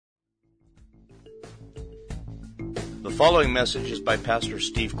The following message is by Pastor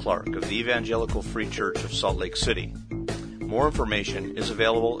Steve Clark of the Evangelical Free Church of Salt Lake City. More information is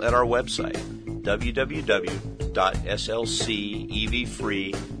available at our website,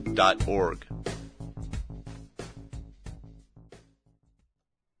 www.slcevfree.org.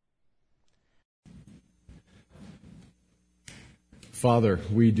 Father,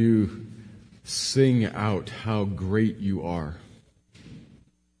 we do sing out how great you are.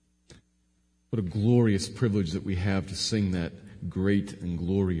 What a glorious privilege that we have to sing that great and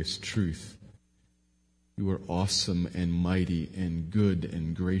glorious truth. You are awesome and mighty and good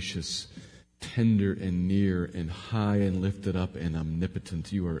and gracious, tender and near and high and lifted up and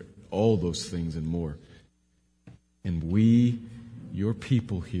omnipotent. You are all those things and more. And we, your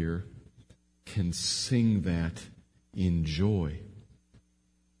people here, can sing that in joy.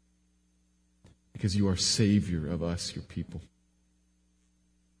 Because you are Savior of us, your people.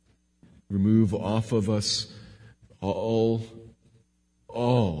 Remove off of us all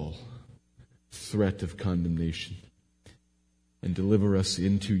threat of condemnation and deliver us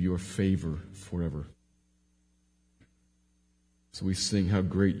into your favor forever. So we sing how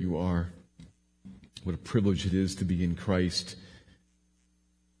great you are. What a privilege it is to be in Christ,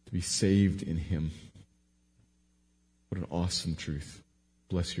 to be saved in Him. What an awesome truth.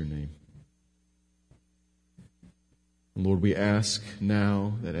 Bless your name. Lord, we ask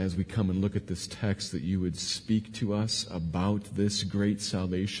now that as we come and look at this text, that you would speak to us about this great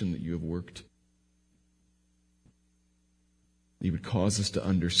salvation that you have worked. That you would cause us to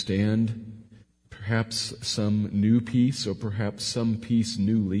understand perhaps some new piece or perhaps some piece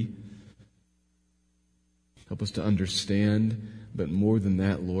newly. Help us to understand, but more than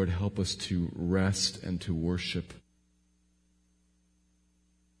that, Lord, help us to rest and to worship.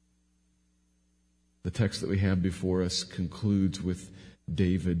 The text that we have before us concludes with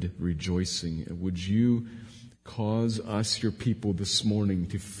David rejoicing. Would you cause us, your people, this morning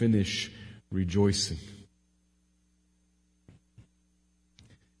to finish rejoicing?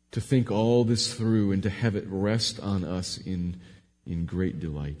 To think all this through and to have it rest on us in great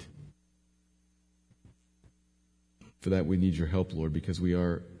delight. For that we need your help, Lord, because we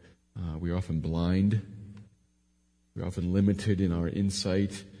are often blind. We're often limited in our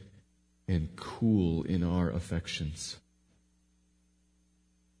insight and cool in our affections.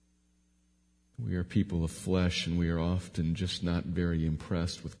 We are people of flesh, and we are often just not very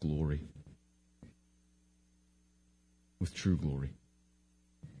impressed with glory, with true glory.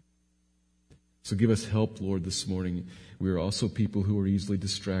 So give us help, Lord, this morning. We are also people who are easily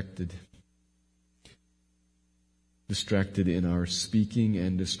distracted. Distracted in our speaking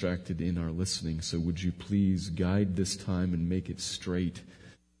and distracted in our listening. So would you please guide this time and make it straight.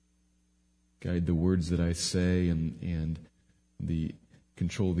 Guide the words that I say and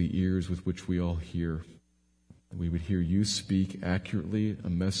control the ears with which we all hear. We would hear you speak accurately, a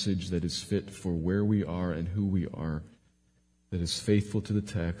message that is fit for where we are and who we are, that is faithful to the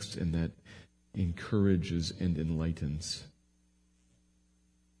text and that encourages and enlightens.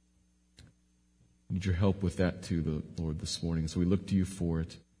 We need your help with that too, Lord, this morning. So we look to you for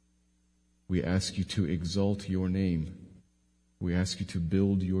it. We ask you to exalt your name. We ask you to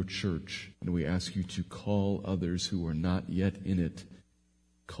build your church, and we ask you to call others who are not yet in it,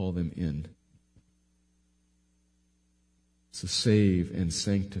 call them in. So save and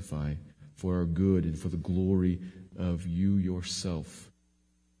sanctify for our good and for the glory of you yourself,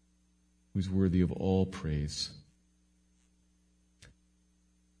 who's worthy of all praise.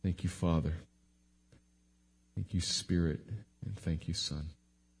 Thank you, Father. Thank you, Spirit, and thank you, Son.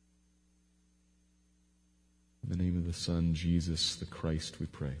 In the name of the Son, Jesus, the Christ, we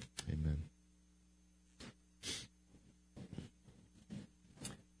pray. Amen.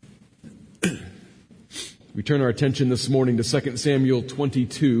 We turn our attention this morning to 2 Samuel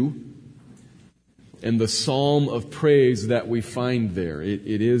 22 and the psalm of praise that we find there. It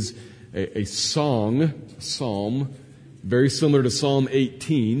is a psalm, very similar to Psalm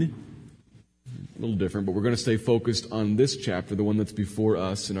 18. A little different, but we're going to stay focused on this chapter, the one that's before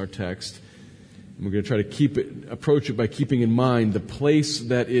us in our text. And we're going to try to approach it by keeping in mind the place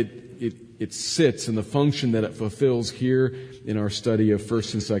that it sits and the function that it fulfills here in our study of 1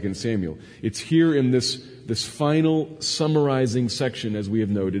 and 2 Samuel. It's here in this final summarizing section, as we have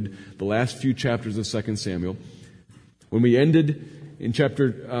noted, the last few chapters of 2 Samuel. When we ended in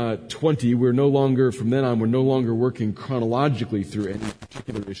chapter 20, from then on, we're no longer working chronologically through any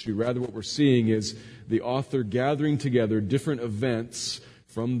particular issue. Rather, what we're seeing is the author gathering together different events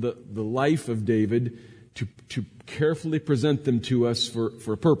from the life of David to carefully present them to us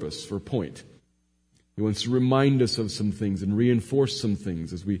for a purpose, for a point. He wants to remind us of some things and reinforce some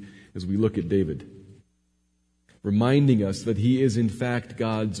things as we look at David. reminding us that he is in fact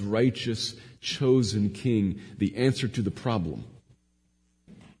God's righteous, chosen king, the answer to the problem.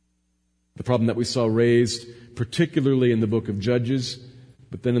 The problem that we saw raised particularly in the book of Judges,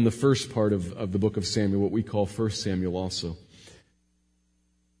 but then in the first part of the book of Samuel, what we call 1 Samuel also.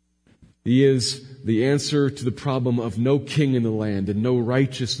 He is the answer to the problem of no king in the land, and no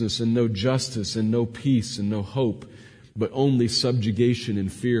righteousness, and no justice, and no peace, and no hope, but only subjugation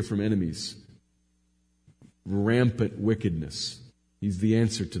and fear from enemies. Rampant wickedness. He's the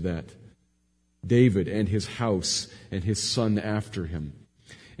answer to that. David and his house and his son after him.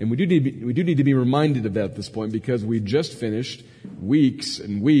 And we do need to be reminded of that at this point, because we just finished weeks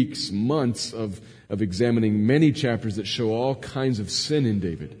and weeks, months of examining many chapters that show all kinds of sin in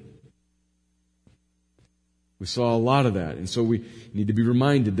David. We saw a lot of that, and so we need to be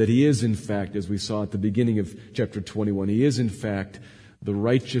reminded that he is in fact, as we saw at the beginning of chapter 21, he is in fact the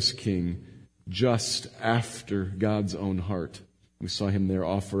righteous king just after God's own heart. We saw him there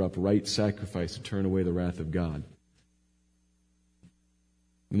offer up right sacrifice to turn away the wrath of God.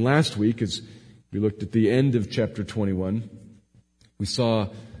 And last week, as we looked at the end of chapter 21, we saw,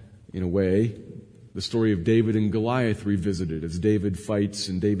 in a way, the story of David and Goliath revisited as David fights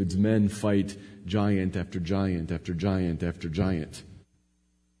and David's men fight giant after giant after giant after giant.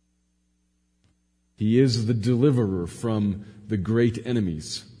 He is the deliverer from the great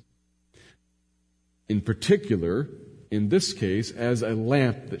enemies. In particular, in this case, as a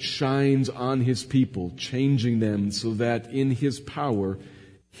lamp that shines on his people, changing them so that in his power,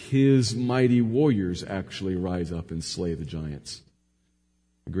 his mighty warriors actually rise up and slay the giants.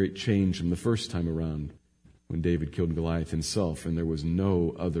 A great change from the first time around when David killed Goliath himself and there was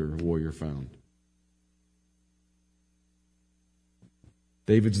no other warrior found.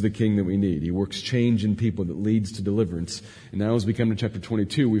 David's the king that we need. He works change in people that leads to deliverance. And now as we come to chapter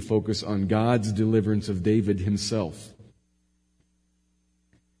 22, we focus on God's deliverance of David himself.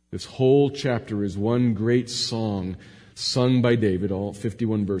 This whole chapter is one great song sung by David, all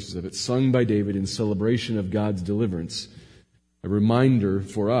 51 verses of it, sung by David in celebration of God's deliverance. A reminder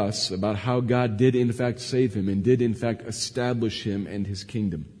for us about how God did in fact save him and did in fact establish him and his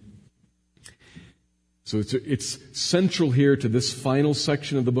kingdom. So it's central here to this final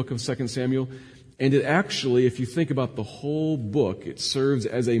section of the book of 2 Samuel. And it actually, if you think about the whole book, it serves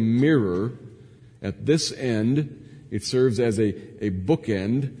as a mirror at this end. It serves as a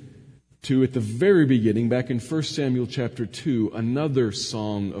bookend to, at the very beginning, back in 1 Samuel chapter 2, another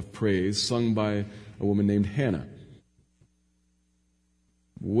song of praise sung by a woman named Hannah.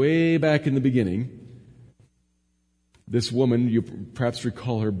 Way back in the beginning, this woman, you perhaps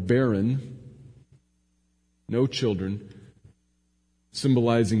recall her, barren, no children,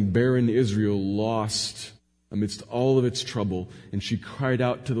 symbolizing barren Israel lost amidst all of its trouble. And she cried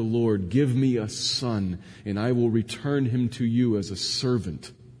out to the Lord, "Give me a son, and I will return him to you as a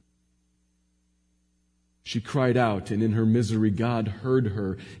servant." She cried out, and in her misery, God heard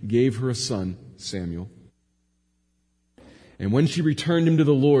her, gave her a son, Samuel. And when she returned him to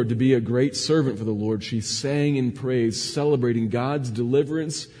the Lord to be a great servant for the Lord, she sang in praise, celebrating God's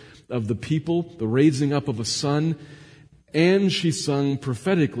deliverance of the people, the raising up of a son, and she sung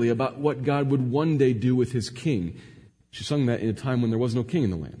prophetically about what God would one day do with his king. She sung that in a time when there was no king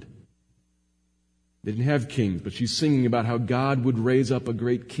in the land. They didn't have kings, but she's singing about how God would raise up a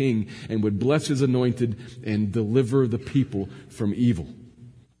great king and would bless his anointed and deliver the people from evil.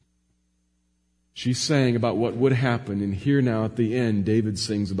 She sang about what would happen, and here now at the end, David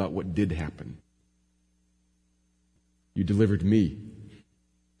sings about what did happen. You delivered me,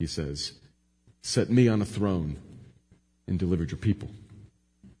 he says, set me on a throne and delivered your people.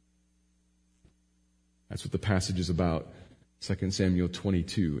 That's what the passage is about. 2 Samuel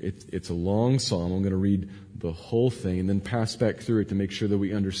 22. It's a long psalm. I'm going to read the whole thing and then pass back through it to make sure that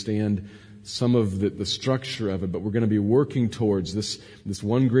we understand some of the structure of it. But we're going to be working towards this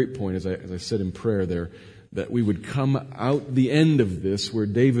one great point, as I said in prayer there, that we would come out the end of this where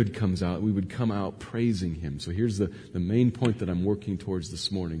David comes out. We would come out praising him. So here's the main point that I'm working towards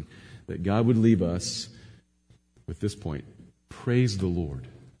this morning, that God would leave us with this point. Praise the Lord.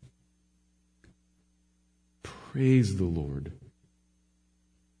 Praise the Lord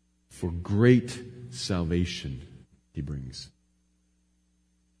for great salvation he brings.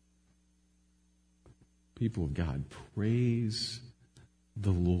 People of God, praise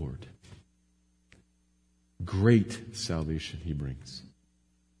the Lord. Great salvation he brings.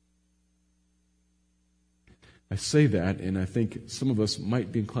 I say that, and I think some of us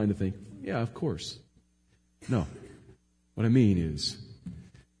might be inclined to think, yeah, of course. No. What I mean is,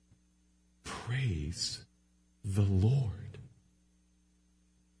 praise the Lord.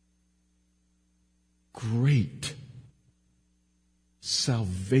 great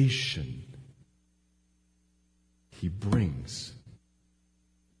salvation He brings.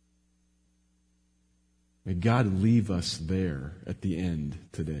 May God leave us there at the end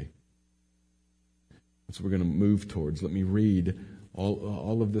today. That's what we're going to move towards. Let me read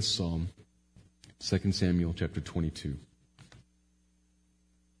all of this psalm, 2 Samuel chapter 22.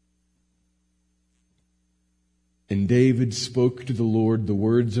 And David spoke to the Lord the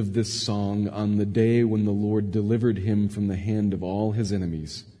words of this song on the day when the Lord delivered him from the hand of all his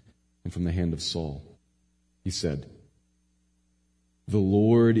enemies and from the hand of Saul. He said, "The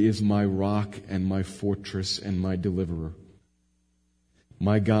Lord is my rock and my fortress and my deliverer.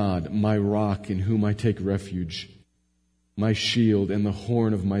 My God, my rock in whom I take refuge, my shield and the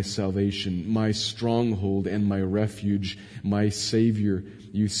horn of my salvation, my stronghold and my refuge, my Savior,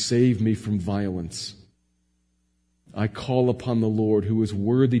 you save me from violence. I call upon the Lord who is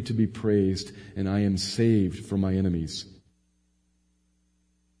worthy to be praised, and I am saved from my enemies.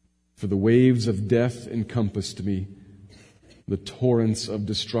 For the waves of death encompassed me. The torrents of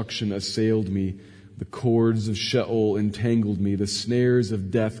destruction assailed me. The cords of Sheol entangled me. The snares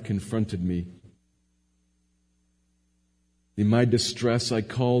of death confronted me. In my distress I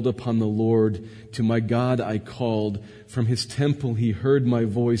called upon the Lord. To my God I called. From his temple he heard my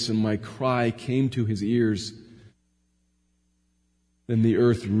voice, and my cry came to his ears. Then the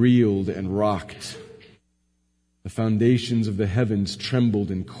earth reeled and rocked. The foundations of the heavens trembled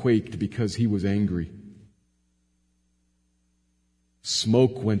and quaked because he was angry.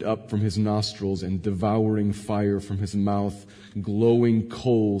 Smoke went up from his nostrils and devouring fire from his mouth. Glowing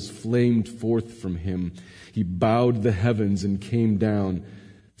coals flamed forth from him. He bowed the heavens and came down.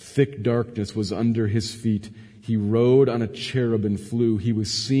 Thick darkness was under his feet. He rode on a cherub and flew. He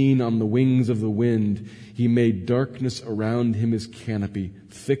was seen on the wings of the wind. He made darkness around him his canopy,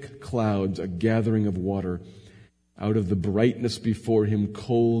 thick clouds, a gathering of water. Out of the brightness before him,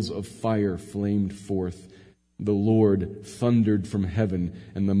 coals of fire flamed forth. The Lord thundered from heaven,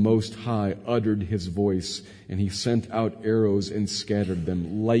 and the Most High uttered his voice, and he sent out arrows and scattered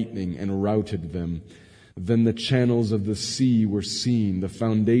them, lightning and routed them. Then the channels of the sea were seen. The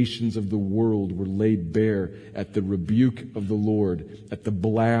foundations of the world were laid bare at the rebuke of the Lord, at the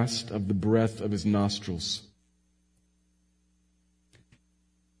blast of the breath of his nostrils.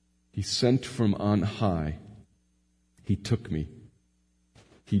 He sent from on high. He took me.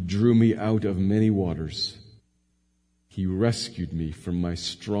 He drew me out of many waters. He rescued me from my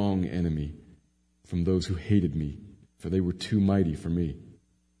strong enemy, from those who hated me, for they were too mighty for me.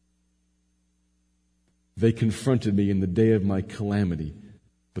 They confronted me in the day of my calamity,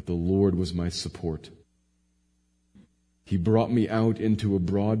 but the Lord was my support. He brought me out into a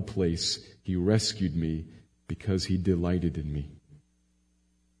broad place. He rescued me because he delighted in me.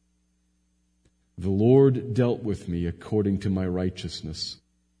 The Lord dealt with me according to my righteousness.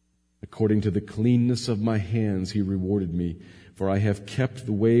 According to the cleanness of my hands he rewarded me, for I have kept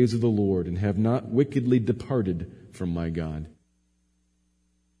the ways of the Lord and have not wickedly departed from my God.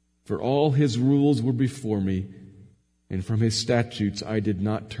 For all his rules were before me, and from his statutes I did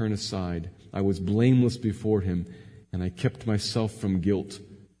not turn aside. I was blameless before him, and I kept myself from guilt.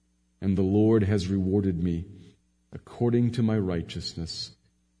 And the Lord has rewarded me according to my righteousness,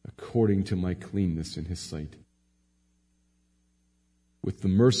 according to my cleanness in his sight. With the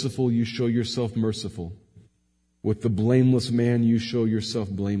merciful you show yourself merciful. With the blameless man you show yourself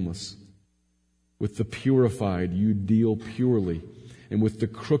blameless. With the purified you deal purely. And with the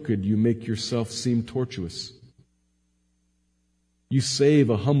crooked you make yourself seem tortuous. You save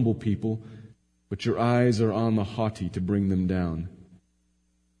a humble people, but your eyes are on the haughty to bring them down.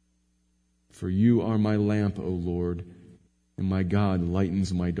 For you are my lamp, O Lord, and my God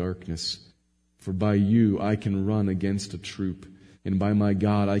lightens my darkness. For by you I can run against a troop, and by my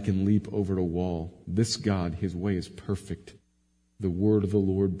God I can leap over a wall. This God, his way is perfect. The word of the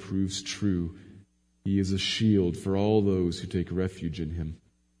Lord proves true. He is a shield for all those who take refuge in him.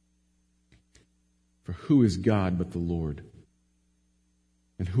 For who is God but the Lord?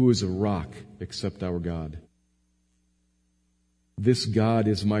 And who is a rock except our God? This God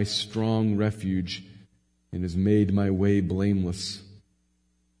is my strong refuge and has made my way blameless.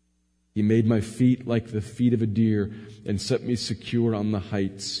 He made my feet like the feet of a deer and set me secure on the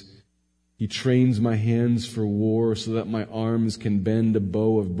heights. He trains my hands for war so that my arms can bend a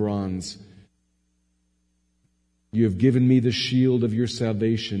bow of bronze. You have given me the shield of your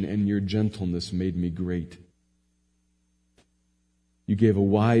salvation, and your gentleness made me great. You gave a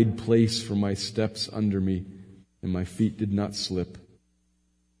wide place for my steps under me, and my feet did not slip.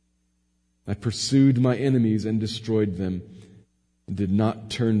 I pursued my enemies and destroyed them. did not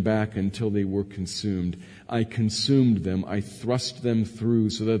turn back until they were consumed. I consumed them. I thrust them through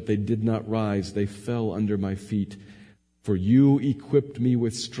so that they did not rise. They fell under my feet. For you equipped me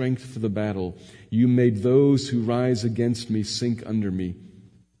with strength for the battle. You made those who rise against me sink under me.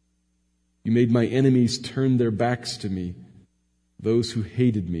 You made my enemies turn their backs to me, those who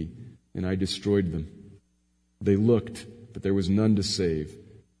hated me, and I destroyed them. They looked, but there was none to save.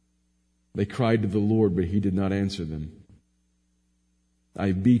 They cried to the Lord, but he did not answer them.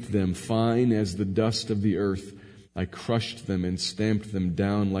 I beat them fine as the dust of the earth. I crushed them and stamped them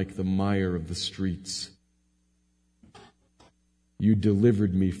down like the mire of the streets. You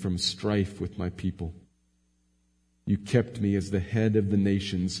delivered me from strife with my people. You kept me as the head of the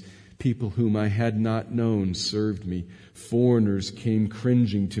nations. People whom I had not known served me. Foreigners came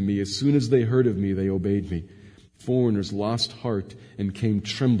cringing to me. As soon as they heard of me, they obeyed me. Foreigners lost heart and came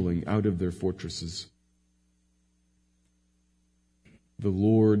trembling out of their fortresses. The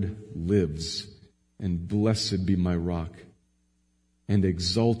Lord lives, and blessed be my rock, and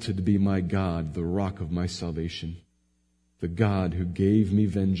exalted be my God, the rock of my salvation, the God who gave me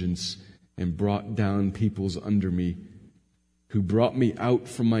vengeance and brought down peoples under me, who brought me out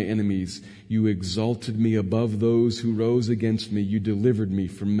from my enemies. You exalted me above those who rose against me. You delivered me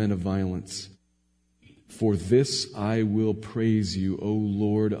from men of violence. For this I will praise you, O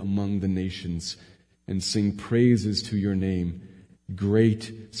Lord, among the nations, and sing praises to your name.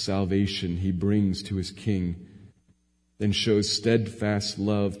 Great salvation he brings to his king, and shows steadfast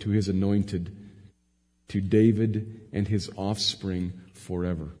love to his anointed, to David and his offspring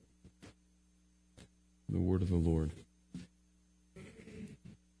forever. The word of the Lord.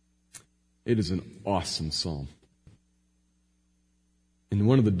 It is an awesome psalm. And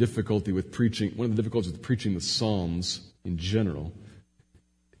one of the difficulties with preaching the Psalms in general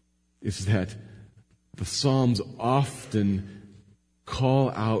is that the Psalms often call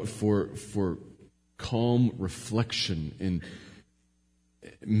out for calm reflection and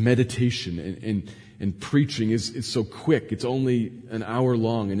meditation, and preaching is so quick. It's only an hour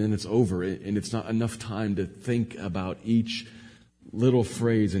long and then it's over, and it's not enough time to think about each little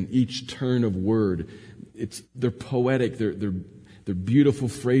phrase and each turn of word. They're poetic. They're beautiful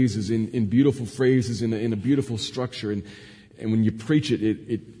phrases in beautiful phrases in a beautiful structure, and when you preach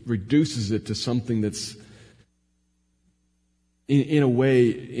it reduces it to something that's in a way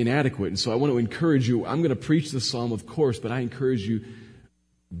inadequate. And so I want to encourage you. I'm going to preach the psalm, of course, but I encourage you,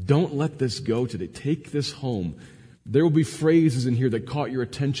 don't let this go today. Take this home. There will be phrases in here that caught your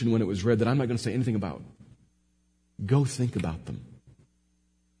attention when it was read that I'm not going to say anything about. Go think about them.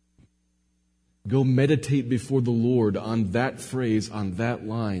 Go meditate before the Lord on that phrase, on that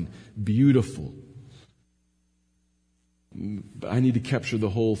line. Beautiful. But I need to capture the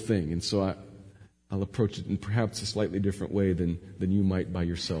whole thing, and so I'll approach it in perhaps a slightly different way than you might by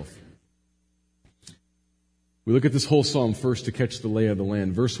yourself. We look at this whole psalm first to catch the lay of the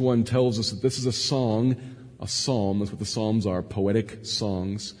land. Verse 1 tells us that this is a psalm, that's what the Psalms are, poetic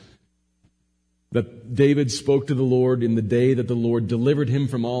songs, that David spoke to the Lord in the day that the Lord delivered him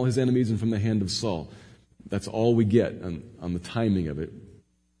from all his enemies and from the hand of Saul. That's all we get on the timing of it.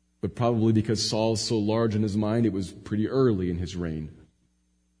 But probably because Saul's so large in his mind, it was pretty early in his reign.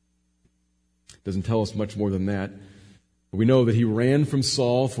 Doesn't tell us much more than that. We know that he ran from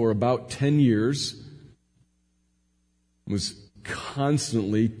Saul for about 10 years, was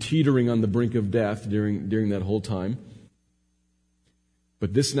constantly teetering on the brink of death during that whole time.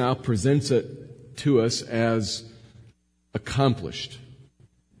 But this now presents it to us as accomplished.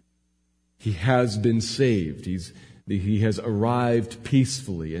 He has been saved. He has arrived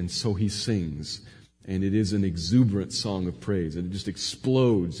peacefully, and so he sings. And it is an exuberant song of praise, and it just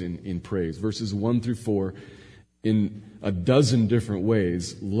explodes in praise. Verses 1 through 4, in a dozen different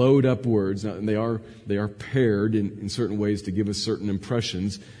ways, load up words. Now, and they are paired in certain ways to give us certain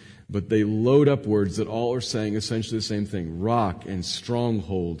impressions, but they load up words that all are saying essentially the same thing. Rock and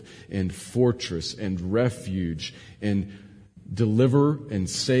stronghold and fortress and refuge and deliver and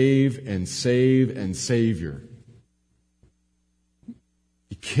save and save and Savior.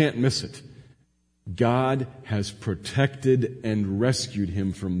 You can't miss it. God has protected and rescued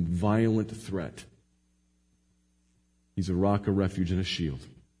him from violent threat. He's a rock, a refuge, and a shield.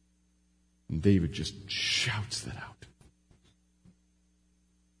 And David just shouts that out.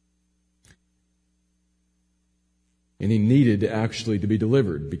 And he needed actually to be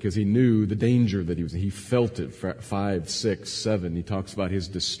delivered because he knew the danger that he was in. He felt it. 5, 6, 7. He talks about his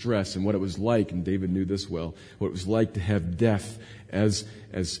distress and what it was like, and David knew this well, what it was like to have death as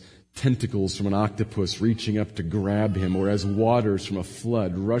tentacles from an octopus reaching up to grab him, or as waters from a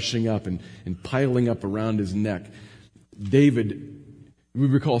flood rushing up and piling up around his neck. David We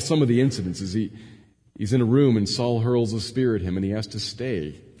recall some of the incidences. He's in a room and Saul hurls a spear at him and he has to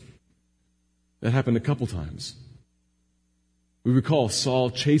stay. That happened a couple times. We recall Saul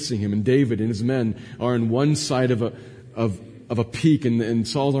chasing him, and David and his men are on one side of a peak, and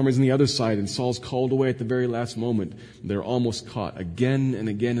Saul's army is on the other side, and Saul's called away at the very last moment. They're almost caught again and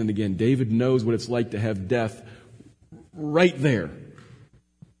again and again. David knows what it's like to have death right there.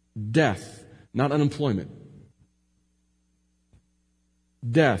 Death, not unemployment.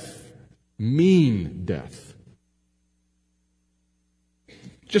 Death, mean death.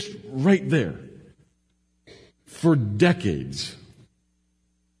 Just right there. For decades.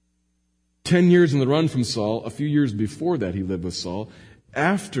 10 years in the run from Saul. A few years before that he lived with Saul.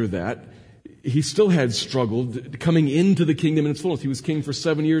 After that, he still had struggled coming into the kingdom in its fullness. He was king for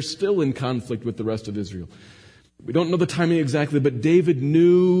 7 years, still in conflict with the rest of Israel. We don't know the timing exactly, but David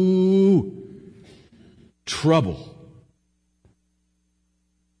knew trouble.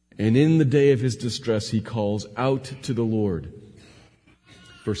 And in the day of his distress, he calls out to the Lord.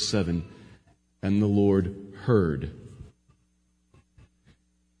 Verse 7, and the Lord heard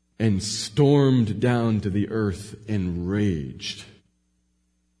and stormed down to the earth and raged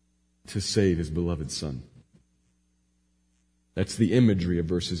to save his beloved son. That's the imagery of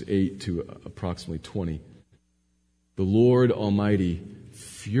verses 8 to approximately 20. The Lord Almighty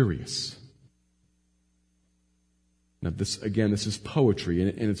furious. Now this is poetry,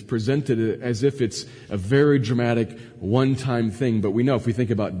 and it's presented as if it's a very dramatic one-time thing, but we know if we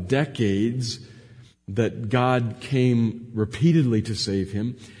think about decades that God came repeatedly to save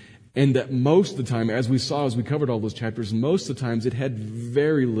him, and that most of the time, as we saw as we covered all those chapters, most of the times it had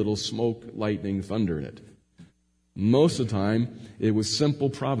very little smoke, lightning, thunder in it. Most of the time, it was simple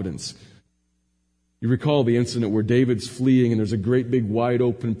providence. You recall the incident where David's fleeing and there's a great big wide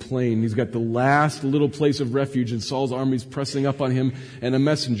open plain. He's got the last little place of refuge and Saul's army's pressing up on him, and a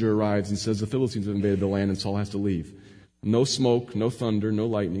messenger arrives and says the Philistines have invaded the land and Saul has to leave. No smoke, no thunder, no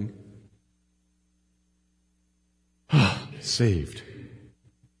lightning. Saved.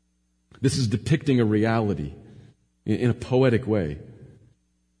 This is depicting a reality in a poetic way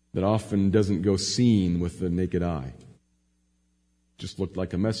that often doesn't go seen with the naked eye. Just looked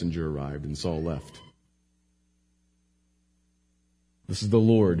like a messenger arrived and Saul left. This is the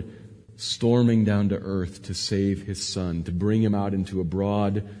Lord storming down to earth to save his son, to bring him out into a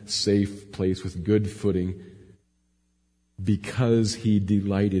broad, safe place with good footing because he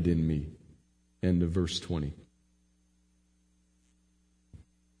delighted in me. End of verse 20.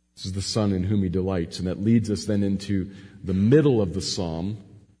 This is the Son in whom he delights. And that leads us then into the middle of the psalm,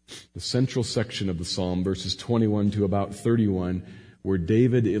 the central section of the psalm, verses 21 to about 31, where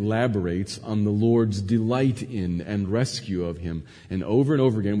David elaborates on the Lord's delight in and rescue of him. And over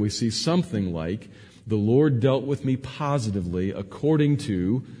again we see something like, the Lord dealt with me positively according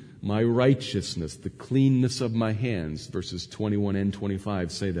to my righteousness, the cleanness of my hands. Verses 21 and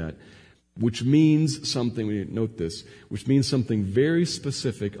 25 say that. Which means something, we note this, which means something very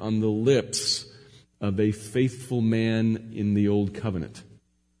specific on the lips of a faithful man in the Old Covenant.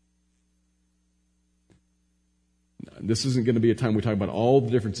 This isn't going to be a time we talk about all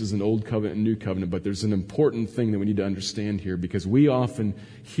the differences in Old Covenant and New Covenant, but there's an important thing that we need to understand here because we often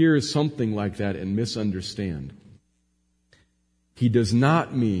hear something like that and misunderstand. He does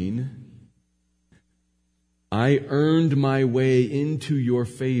not mean, I earned my way into your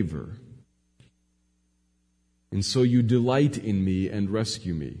favor, and so you delight in me and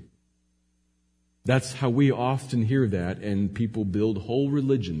rescue me. That's how we often hear that, and people build whole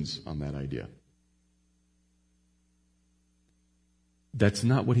religions on that idea. That's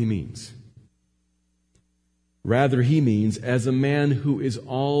not what he means. Rather, he means, as a man who is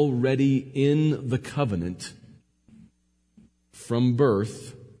already in the covenant from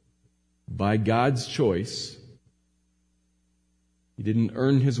birth, by God's choice. He didn't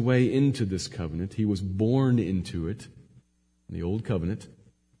earn his way into this covenant. He was born into it, in the Old Covenant.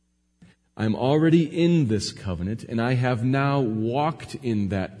 I'm already in this covenant, and I have now walked in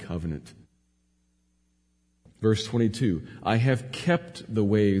that covenant. Verse 22, I have kept the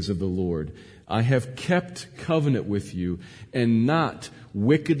ways of the Lord. I have kept covenant with you, and not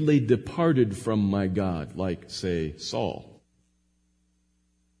wickedly departed from my God, like, say, Saul.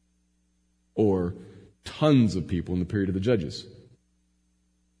 Or tons of people in the period of the Judges.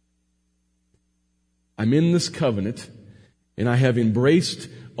 I'm in this covenant, and I have embraced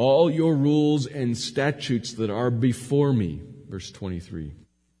all your rules and statutes that are before me. Verse 23.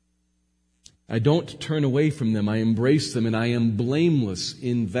 I don't turn away from them. I embrace them, and I am blameless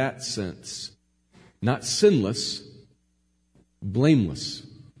in that sense. Not sinless, blameless,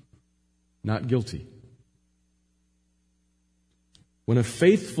 not guilty. When a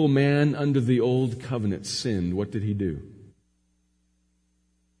faithful man under the old covenant sinned, what did he do?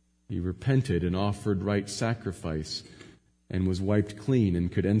 He repented and offered right sacrifice and was wiped clean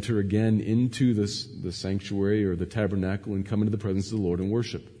and could enter again into the sanctuary or the tabernacle and come into the presence of the Lord and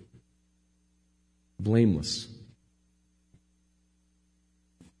worship. Blameless.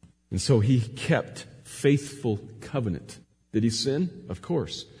 And so he kept faithful covenant. Did he sin? Of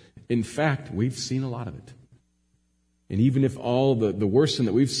course. In fact, we've seen a lot of it. And even if all the worst sin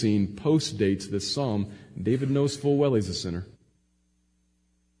that we've seen post-dates this psalm, David knows full well he's a sinner.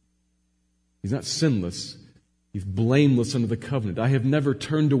 He's not sinless. He's blameless under the covenant. I have never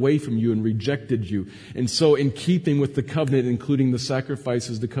turned away from you and rejected you. And so in keeping with the covenant, including the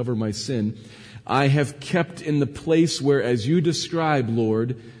sacrifices to cover my sin, I have kept in the place where, as you describe,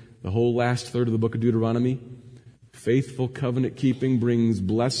 Lord, the whole last third of the book of Deuteronomy, faithful covenant keeping brings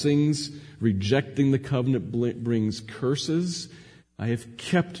blessings. Rejecting the covenant brings curses. I have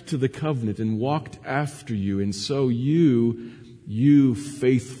kept to the covenant and walked after you. And so you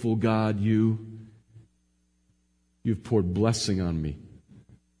faithful God, you've poured blessing on me.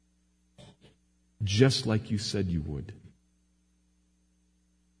 Just like you said you would.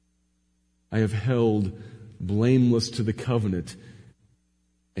 I have held blameless to the covenant.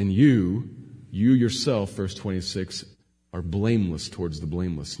 And you yourself, verse 26, are blameless towards the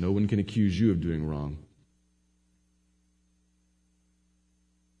blameless. No one can accuse you of doing wrong.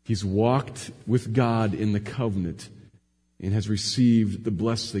 He's walked with God in the covenant and has received the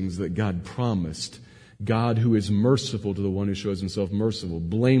blessings that God promised. God who is merciful to the one who shows himself merciful,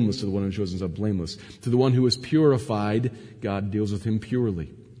 blameless to the one who shows himself blameless. To the one who is purified, God deals with him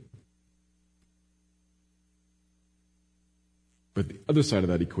purely. But the other side of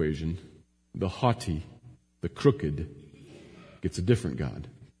that equation, the haughty, the crooked, gets a different God.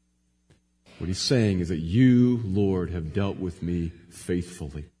 What he's saying is that you, Lord, have dealt with me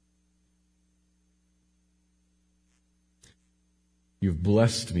faithfully. You've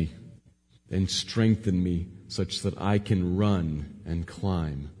blessed me and strengthened me such that I can run and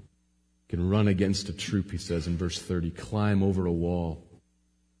climb. Can run against a troop, he says in verse 30. Climb over a wall.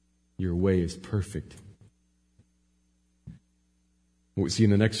 Your way is perfect. What we see in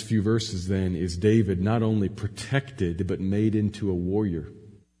the next few verses then is David not only protected, but made into a warrior.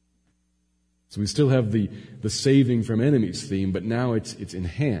 So we still have the saving from enemies theme, but now it's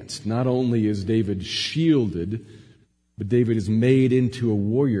enhanced. Not only is David shielded, but David is made into a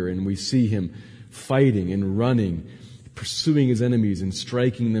warrior, and we see him fighting and running, pursuing his enemies and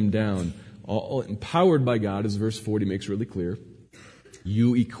striking them down, all empowered by God, as verse 40 makes really clear.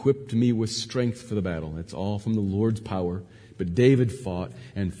 You equipped me with strength for the battle. It's all from the Lord's power. But David fought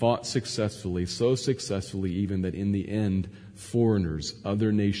and fought successfully, so successfully even that in the end, foreigners,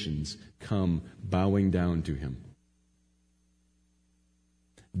 other nations, come bowing down to him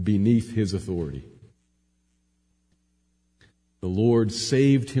beneath his authority. The Lord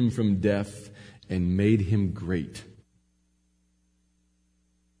saved him from death and made him great.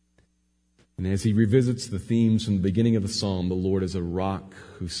 And as he revisits the themes from the beginning of the psalm, the Lord is a rock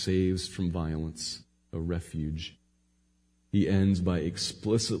who saves from violence, a refuge. He ends by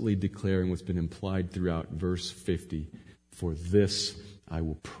explicitly declaring what's been implied throughout verse 50. For this I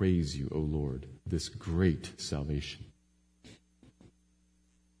will praise you, O Lord, this great salvation.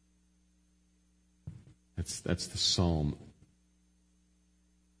 That's the psalm.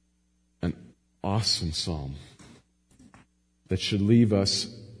 An awesome psalm that should leave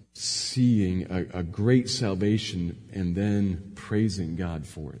us seeing a great salvation and then praising God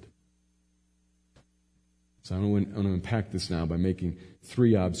for it. So I'm going to unpack this now by making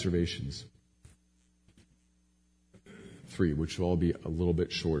 3 observations. 3, which will all be a little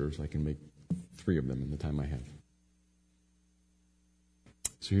bit shorter, so I can make 3 of them in the time I have.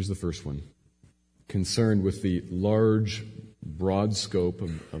 So here's the first one. Concerned with the large, broad scope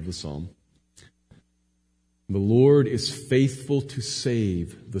of the psalm. The Lord is faithful to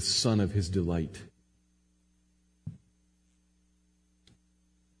save the son of his delight.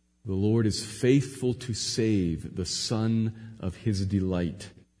 The Lord is faithful to save the son of his delight.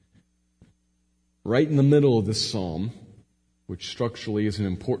 Right in the middle of this psalm, which structurally is an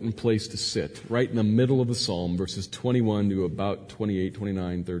important place to sit, right in the middle of the psalm, verses 21 to about 28,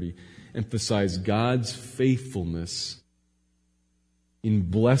 29, 30, emphasize God's faithfulness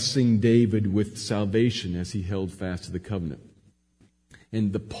in blessing David with salvation as he held fast to the covenant.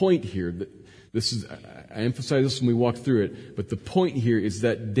 And the point here, I emphasize this when we walk through it, but the point here is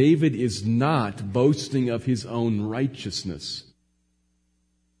that David is not boasting of his own righteousness.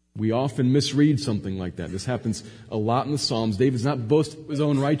 We often misread something like that. This happens a lot in the Psalms. David's not boasting of his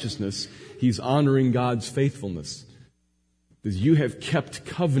own righteousness. He's honoring God's faithfulness. Because you have kept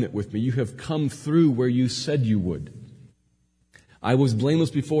covenant with me. You have come through where you said you would. I was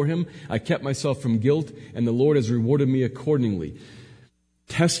blameless before him. I kept myself from guilt, and the Lord has rewarded me accordingly.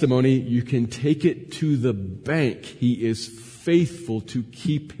 Testimony, you can take it to the bank. He is faithful to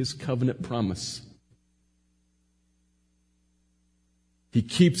keep his covenant promise. He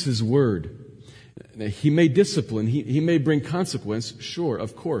keeps his word. He may discipline. He may bring consequence. Sure,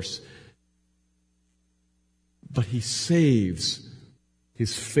 of course. But he saves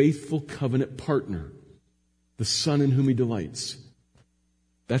his faithful covenant partner, the Son in whom he delights.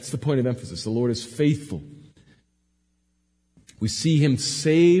 That's the point of emphasis. The Lord is faithful. We see him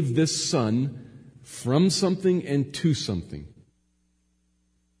save this Son from something and to something.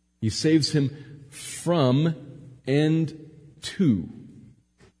 He saves him from and to.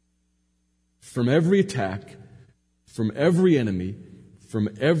 From every attack, from every enemy, from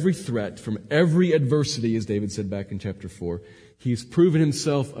every threat, from every adversity, as David said back in chapter 4. He's proven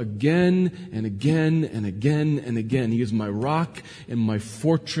himself again and again and again and again. He is my rock and my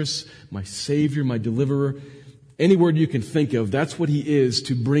fortress, my Savior, my deliverer. Any word you can think of, that's what he is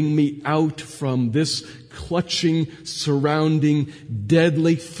to bring me out from this clutching, surrounding,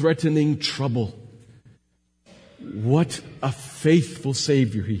 deadly, threatening trouble. What a faithful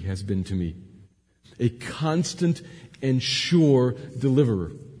Savior he has been to me. A constant and sure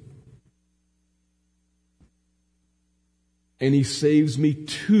deliverer. And he saves me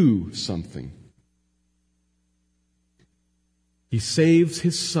to something. He saves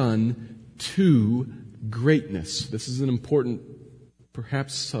his Son to greatness. This is an important,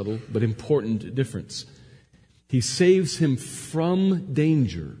 perhaps subtle, but important difference. He saves him from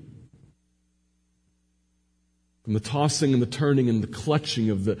danger. From the tossing and the turning and the clutching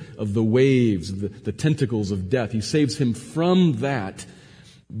of the waves, the tentacles of death. He saves him from that,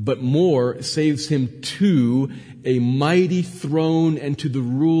 but more, saves him to a mighty throne and to the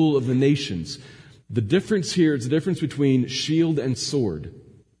rule of the nations. The difference here is the difference between shield and sword.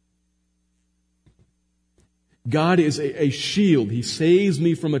 God is a shield. He saves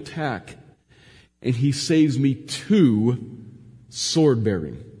me from attack, and he saves me to sword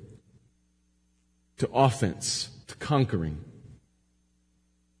bearing, to offense, to conquering.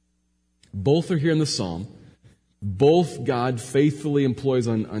 Both are here in the psalm. Both God faithfully employs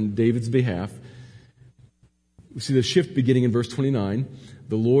on David's behalf. We see the shift beginning in verse 29.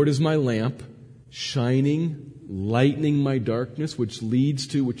 The Lord is my lamp, shining, lightening my darkness, which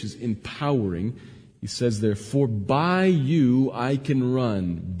is empowering. He says there, for by you I can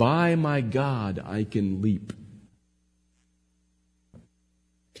run, by my God I can leap.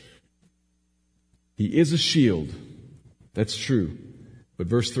 He is a shield. That's true. But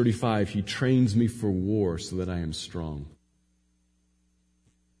verse 35, he trains me for war so that I am strong.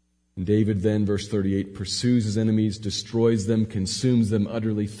 And David then, verse 38, pursues his enemies, destroys them, consumes them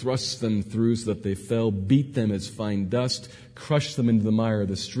utterly, thrusts them through so that they fell, beat them as fine dust, crushed them into the mire of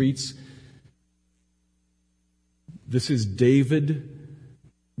the streets. This is David,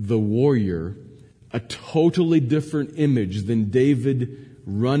 the warrior, a totally different image than David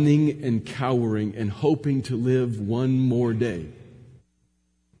running and cowering and hoping to live one more day.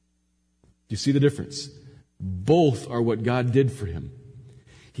 You see the difference? Both are what God did for him.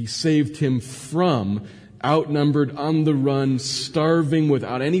 He saved him from outnumbered, on the run, starving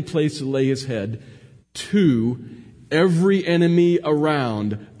without any place to lay his head, to every enemy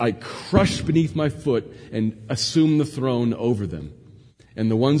around I crush beneath my foot and assume the throne over them.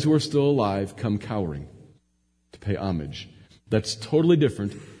 And the ones who are still alive come cowering to pay homage. That's totally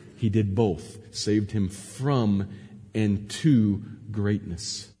different. He did both. Saved him from and to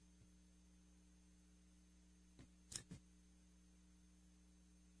greatness.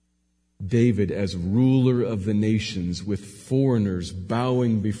 David as ruler of the nations with foreigners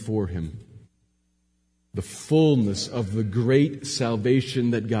bowing before him. The fullness of the great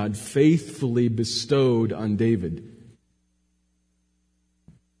salvation that God faithfully bestowed on David.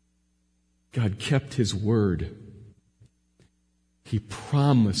 God kept his word. He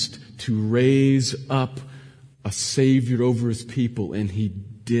promised to raise up a Savior over his people, and he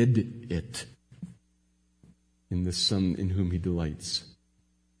did it in the Son in whom he delights.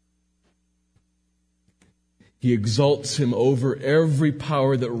 He exalts him over every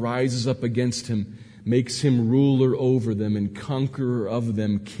power that rises up against him, makes him ruler over them and conqueror of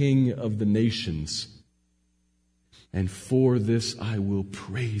them, king of the nations. And for this I will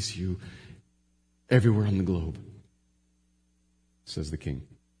praise you everywhere on the globe, says the king.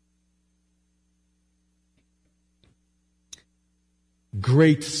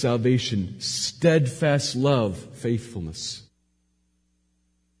 Great salvation, steadfast love, faithfulness.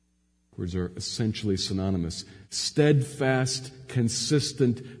 Words are essentially synonymous. Steadfast,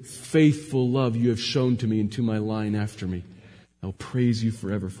 consistent, faithful love you have shown to me and to my line after me. I'll praise you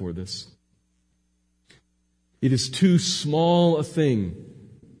forever for this. It is too small a thing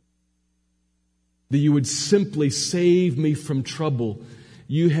that you would simply save me from trouble.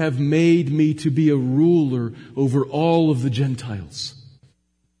 You have made me to be a ruler over all of the Gentiles.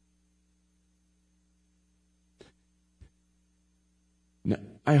 Now,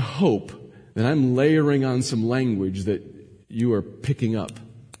 I hope that I'm layering on some language that you are picking up.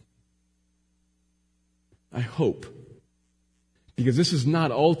 I hope. Because this is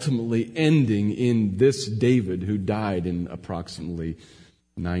not ultimately ending in this David who died in approximately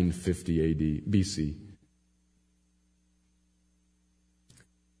 950 AD, BC.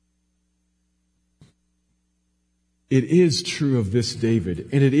 It is true of this David,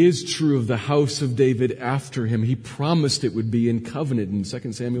 and it is true of the house of David after him. He promised it would be in covenant in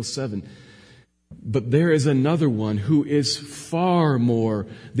 2 Samuel 7. But there is another one who is far more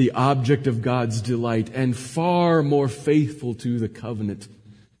the object of God's delight and far more faithful to the covenant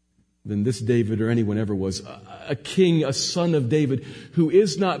than this David or anyone ever was. A king, a son of David, who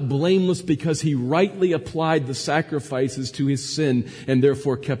is not blameless because he rightly applied the sacrifices to his sin and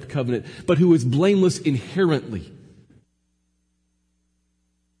therefore kept covenant, but who is blameless inherently,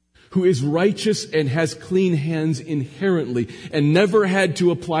 who is righteous and has clean hands inherently and never had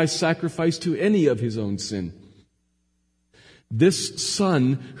to apply sacrifice to any of his own sin. This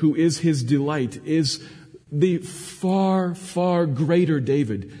son who is his delight is the far, far greater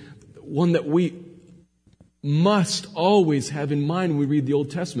David, one that we must always have in mind when we read the Old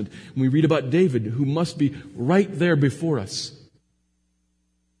Testament, when we read about David, who must be right there before us.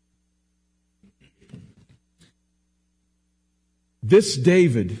 This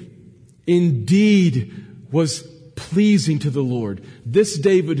David indeed was pleasing to the Lord. This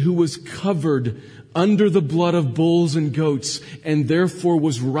David who was covered under the blood of bulls and goats and therefore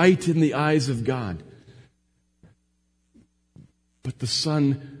was right in the eyes of God. But the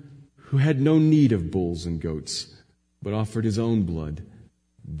son who had no need of bulls and goats but offered his own blood,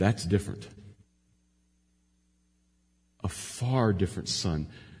 that's different. A far different son.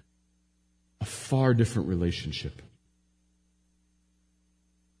 A far different relationship.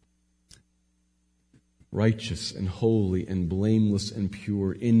 Righteous and holy and blameless and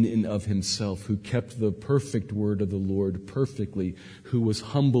pure in and of himself, who kept the perfect word of the Lord perfectly, who was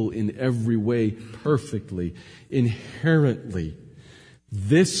humble in every way perfectly, inherently.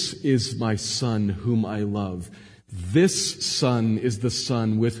 This is my son whom I love. This son is the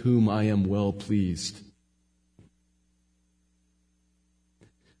son with whom I am well pleased.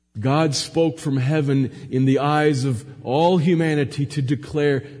 God spoke from heaven in the eyes of all humanity to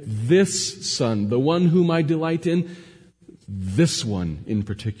declare this son, the one whom I delight in, this one in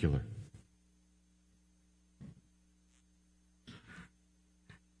particular.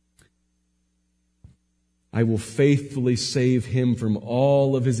 I will faithfully save him from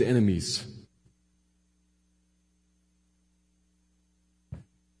all of his enemies.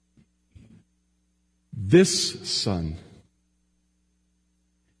 This son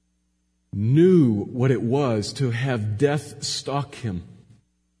knew what it was to have death stalk him.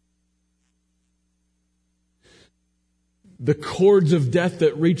 The cords of death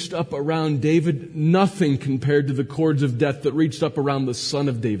that reached up around David, nothing compared to the cords of death that reached up around the son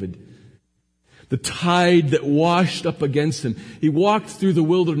of David. The tide that washed up against him. He walked through the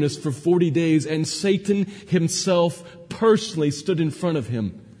wilderness for 40 days and Satan himself personally stood in front of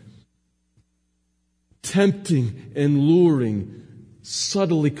him, tempting and luring,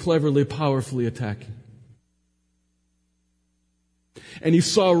 subtly, cleverly, powerfully attacking. And he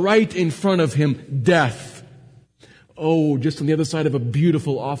saw right in front of him death. Oh, just on the other side of a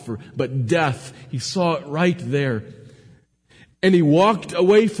beautiful offer, but death. He saw it right there. And he walked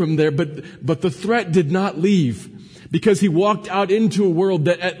away from there, but the threat did not leave, because he walked out into a world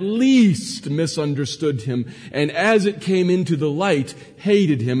that at least misunderstood him, and as it came into the light,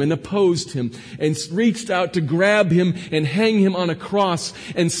 hated him and opposed him, and reached out to grab him and hang him on a cross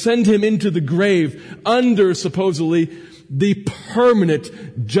and send him into the grave under, supposedly, the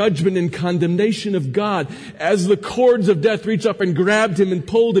permanent judgment and condemnation of God. As the cords of death reached up and grabbed him and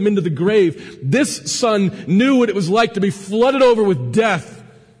pulled him into the grave, this son knew what it was like to be flooded over with death.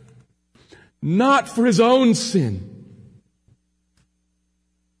 Not for his own sin,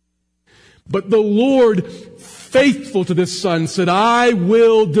 but the Lord, faithful to this son, said, I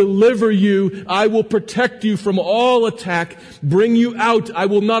will deliver you. I will protect you from all attack, bring you out. I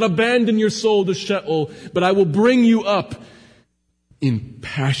will not abandon your soul to Sheol, but I will bring you up. In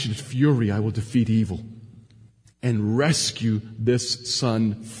passionate fury, I will defeat evil. and rescue this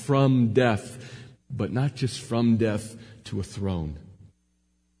son from death, but not just from death to a throne.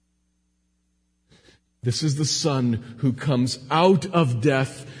 This is the Son who comes out of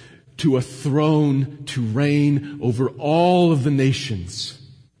death to a throne to reign over all of the nations.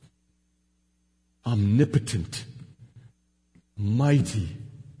 Omnipotent, mighty,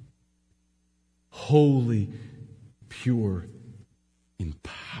 holy, pure in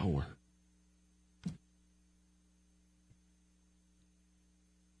power.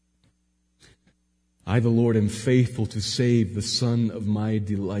 I, the Lord, am faithful to save the son of my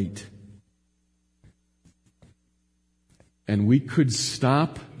delight. And we could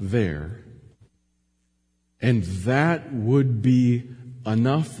stop there, and that would be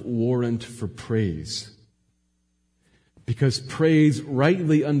enough warrant for praise. Because praise,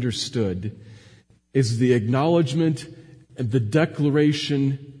 rightly understood, is the acknowledgement and the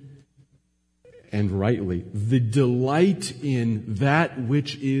declaration, and rightly, the delight in that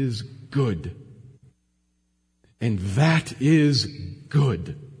which is good. And that is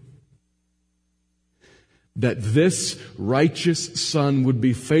good. That this righteous Son would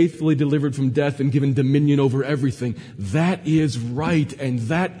be faithfully delivered from death and given dominion over everything. That is right and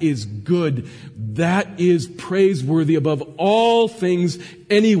that is good. That is praiseworthy above all things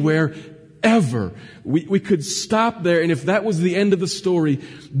anywhere, ever. We could stop there, and if that was the end of the story,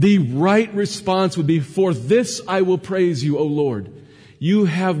 the right response would be, "For this I will praise you, O Lord. You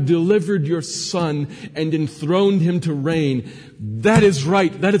have delivered your Son and enthroned him to reign. That is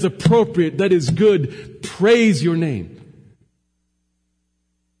right. That is appropriate. That is good. Praise your name."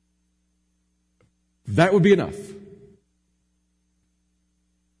 That would be enough.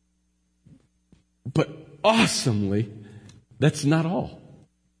 But awesomely, that's not all.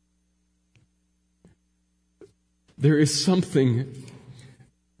 There is something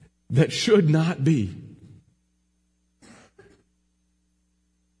that should not be.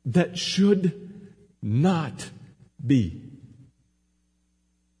 That should not be.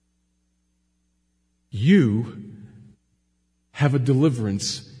 You have a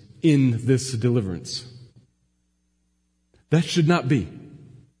deliverance in this deliverance. That should not be.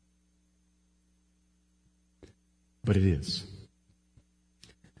 But it is.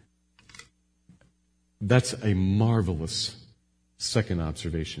 That's a marvelous second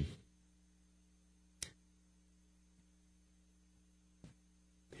observation.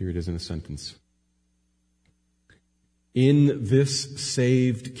 Here it is in a sentence. In this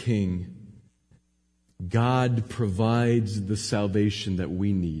saved King, God provides the salvation that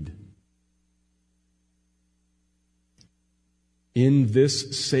we need. In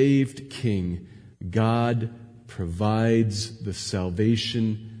this saved King, God provides the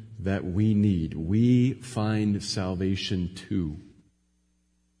salvation that we need. We find salvation too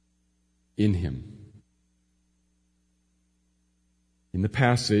in Him. In the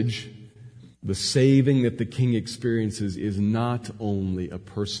passage, the saving that the King experiences is not only a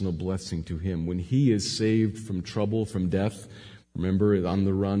personal blessing to him. When he is saved from trouble, from death, remember, on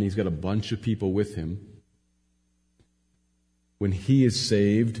the run, he's got a bunch of people with him. When he is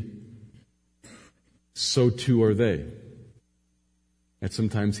saved, so too are they. And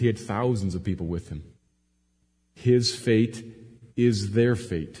sometimes he had thousands of people with him. His fate is their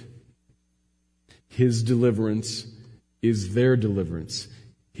fate. His deliverance is their deliverance.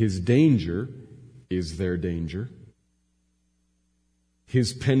 His danger is their danger.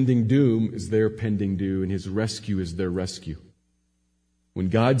 His pending doom is their pending doom, and his rescue is their rescue. When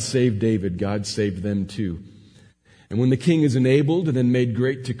God saved David, God saved them too. And when the king is enabled and then made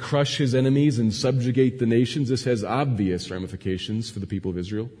great to crush his enemies and subjugate the nations, this has obvious ramifications for the people of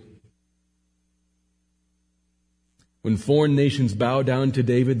Israel. When foreign nations bow down to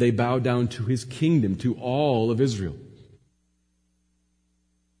David, they bow down to his kingdom, to all of Israel.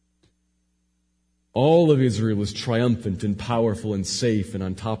 All of Israel is triumphant and powerful and safe and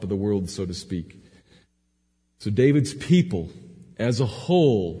on top of the world, so to speak. So David's people, as a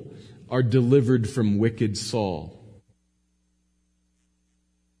whole, are delivered from wicked Saul,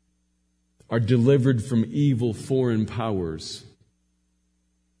 are delivered from evil foreign powers.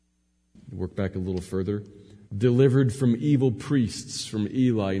 Work back a little further. Delivered from evil priests, from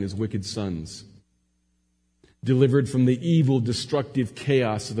Eli and his wicked sons. Delivered from the evil, destructive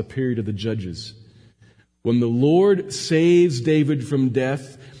chaos of the period of the judges. When the Lord saves David from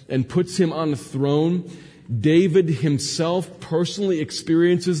death and puts him on the throne, David himself personally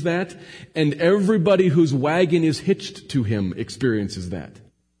experiences that, and everybody whose wagon is hitched to him experiences that.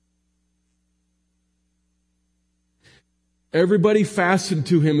 Everybody fastened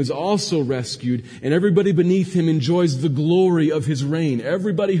to him is also rescued, and everybody beneath him enjoys the glory of his reign.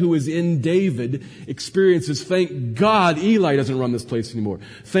 Everybody who is in David experiences, thank God Eli doesn't run this place anymore.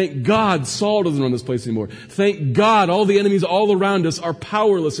 Thank God Saul doesn't run this place anymore. Thank God all the enemies all around us are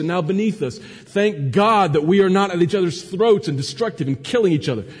powerless and now beneath us. Thank God that we are not at each other's throats and destructive and killing each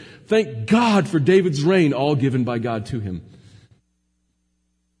other. Thank God for David's reign, all given by God to him.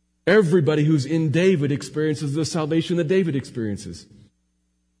 Everybody who's in David experiences the salvation that David experiences.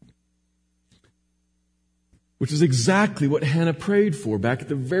 Which is exactly what Hannah prayed for back at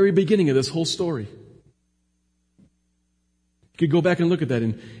the very beginning of this whole story. You could go back and look at that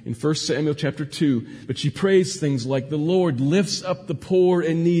in 1 Samuel chapter 2. But she prays things like, the Lord lifts up the poor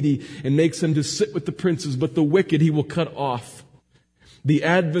and needy and makes them to sit with the princes, but the wicked he will cut off. The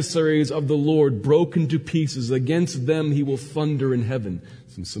adversaries of the Lord broken to pieces, against them he will thunder in heaven.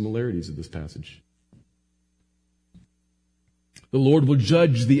 Some similarities of this passage. The Lord will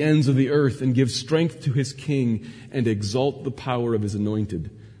judge the ends of the earth and give strength to his king and exalt the power of his anointed.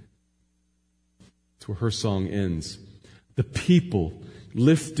 That's where her song ends. The people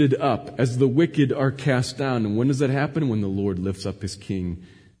lifted up as the wicked are cast down. And when does that happen? When the Lord lifts up his king,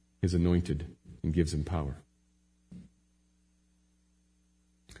 his anointed, and gives him power.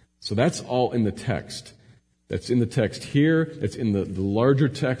 So that's all in the text. That's in the text here. That's in the larger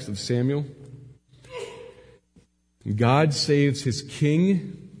text of Samuel. God saves his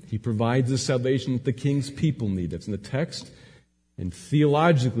king. He provides the salvation that the king's people need. That's in the text. And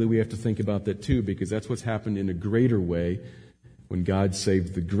theologically, we have to think about that too, because that's what's happened in a greater way when God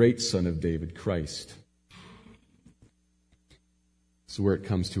saved the great Son of David, Christ. So where it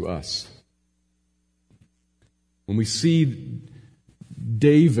comes to us. When we see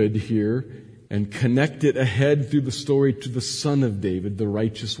David here and connect it ahead through the story to the Son of David, the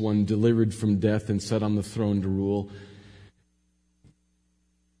righteous one delivered from death and set on the throne to rule.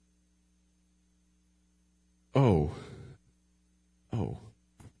 Oh,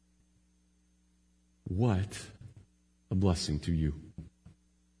 what a blessing to you.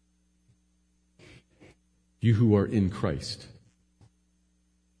 You who are in Christ.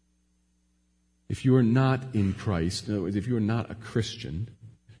 If you are not in Christ, in other words, if you are not a Christian,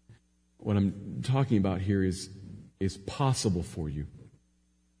 what I'm talking about here is possible for you.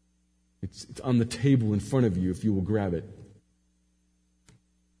 It's on the table in front of you if you will grab it.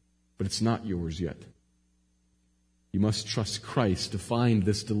 But it's not yours yet. You must trust Christ to find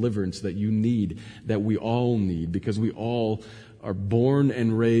this deliverance that you need, that we all need, because we all are born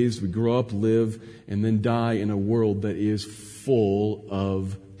and raised, we grow up, live, and then die in a world that is full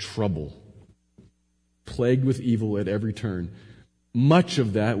of trouble, plagued with evil at every turn. Much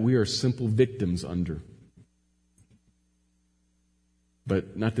of that we are simple victims under.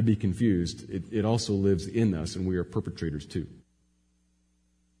 But not to be confused, it also lives in us, and we are perpetrators too.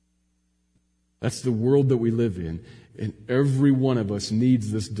 That's the world that we live in. And every one of us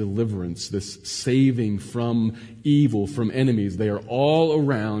needs this deliverance, this saving from evil, from enemies. They are all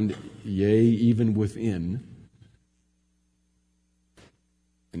around, yea, even within.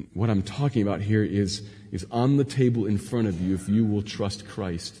 And what I'm talking about here is on the table in front of you if you will trust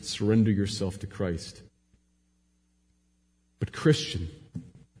Christ, surrender yourself to Christ. But Christian,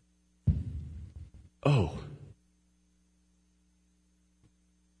 oh,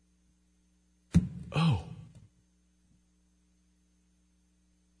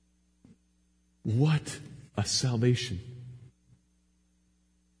 what a salvation.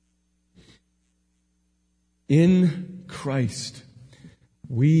 In Christ,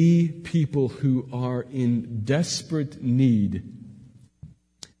 we people who are in desperate need,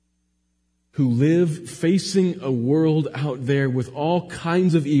 who live facing a world out there with all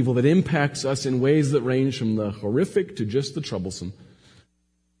kinds of evil that impacts us in ways that range from the horrific to just the troublesome.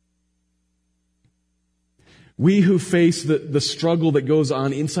 We who face the struggle that goes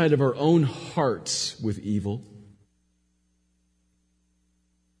on inside of our own hearts with evil.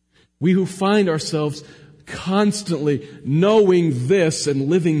 We who find ourselves constantly knowing this and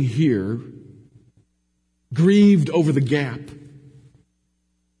living here, grieved over the gap.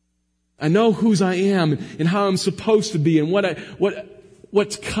 I know whose I am and how I'm supposed to be and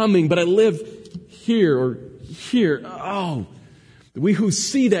what's coming, but I live here or here. Oh, we who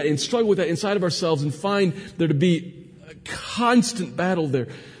see that and struggle with that inside of ourselves and find there to be a constant battle there.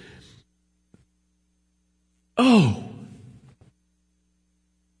 Oh,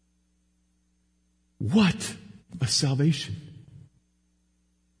 what a salvation.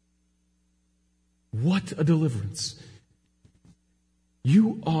 What a deliverance.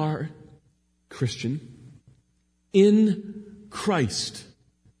 You are, Christian, in Christ.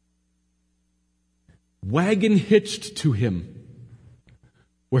 wagon hitched to Him.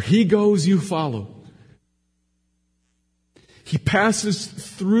 Where He goes, you follow. He passes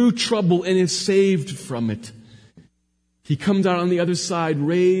through trouble and is saved from it. He comes out on the other side,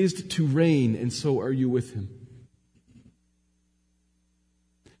 raised to reign, and so are you with Him.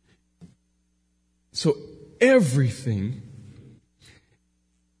 So everything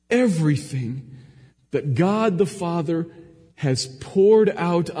that God the Father has poured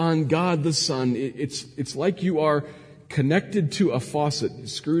out on God the Son, it's like you are connected to a faucet,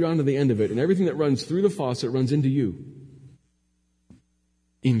 screwed onto the end of it, and everything that runs through the faucet runs into you.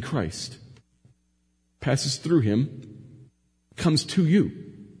 In Christ. Passes through Him, comes to you.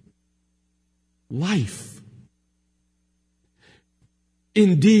 Life.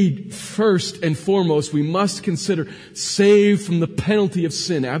 Indeed, first and foremost, we must consider saved from the penalty of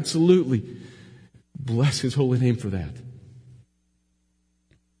sin. Absolutely. Bless His holy name for that.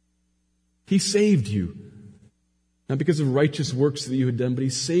 He saved you. Not because of righteous works that you had done, but He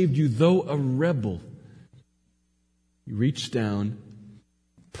saved you though a rebel. He reached down,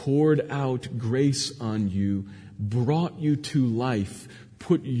 poured out grace on you, brought you to life,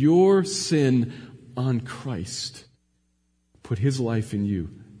 put your sin on Christ, put His life in you,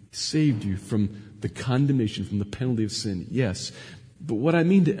 saved you from the condemnation, from the penalty of sin. Yes, but what I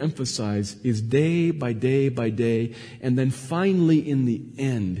mean to emphasize is day by day by day, and then finally in the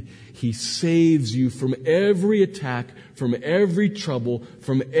end, He saves you from every attack, from every trouble,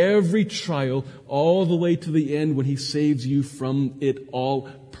 from every trial, all the way to the end when He saves you from it all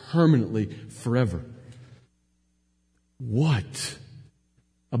permanently, forever. What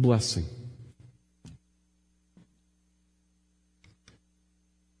a blessing.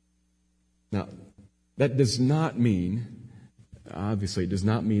 Now, that does not mean, obviously, it does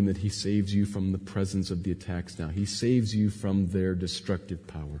not mean that He saves you from the presence of the attacks now. He saves you from their destructive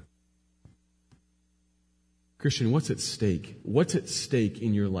power. Christian, what's at stake? What's at stake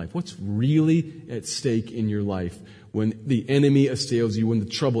in your life? What's really at stake in your life when the enemy assails you, when the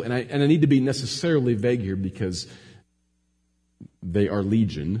trouble, and I need to be necessarily vague here because they are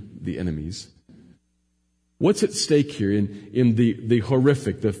legion, the enemies. What's at stake here in the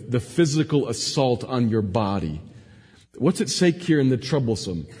horrific, the physical assault on your body? What's at stake here in the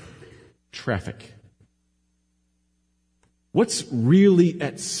troublesome? Traffic. What's really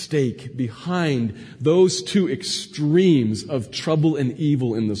at stake behind those two extremes of trouble and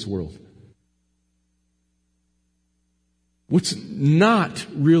evil in this world? What's not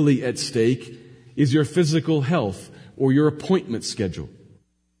really at stake is your physical health or your appointment schedule.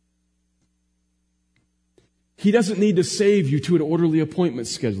 He doesn't need to save you to an orderly appointment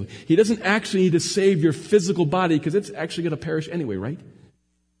schedule. He doesn't actually need to save your physical body because it's actually going to perish anyway, right?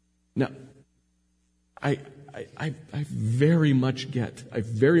 Now, I very much I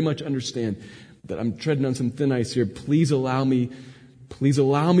very much understand that I'm treading on some thin ice here. Please allow me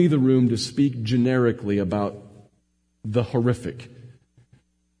the room to speak generically about the horrific.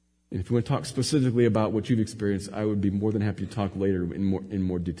 And if you want to talk specifically about what you've experienced, I would be more than happy to talk later in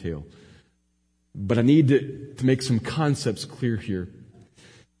more detail. But I need to make some concepts clear here.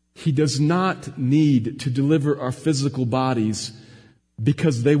 He does not need to deliver our physical bodies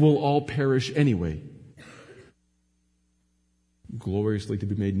because they will all perish anyway. Gloriously to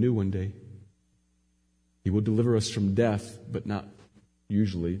be made new one day. He will deliver us from death, but not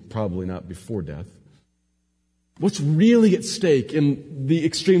usually, probably not before death. What's really at stake in the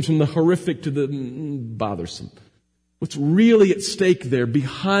extremes from the horrific to the bothersome? What's really at stake there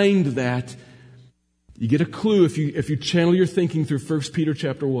behind that? You get a clue if you channel your thinking through 1 Peter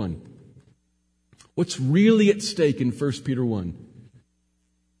chapter 1. What's really at stake in 1 Peter 1?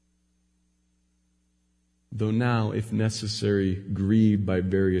 Though now, if necessary, grieved by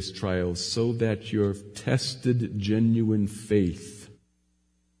various trials, so that your tested genuine faith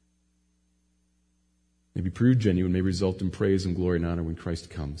may be proved genuine, may result in praise and glory and honor when Christ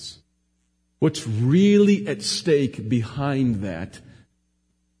comes. What's really at stake behind that?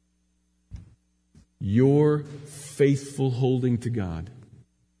 Your faithful holding to God.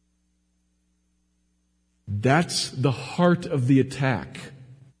 That's the heart of the attack.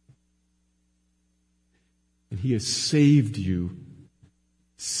 And He has saved you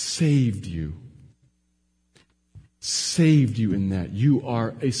in that. You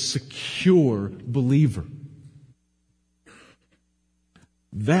are a secure believer.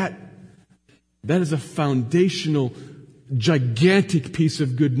 That is a foundational, gigantic piece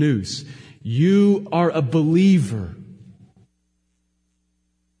of good news. You are a believer.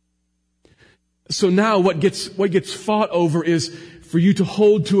 So now what gets fought over is for you to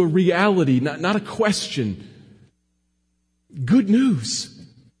hold to a reality, not a question. Good news.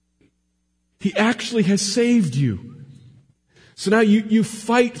 He actually has saved you. So now you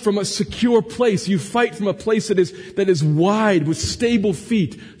fight from a secure place. You fight from a place that is wide, with stable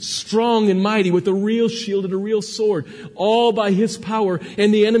feet, strong and mighty, with a real shield and a real sword, all by His power,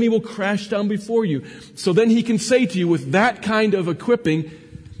 and the enemy will crash down before you. So then He can say to you, with that kind of equipping,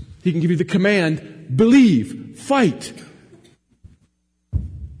 He can give you the command, believe, fight,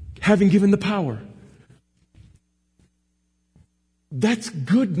 having given the power. That's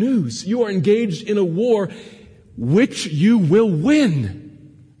good news. You are engaged in a war which you will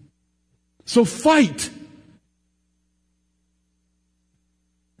win. So fight.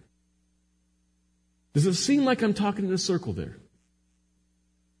 Does it seem like I'm talking in a circle there?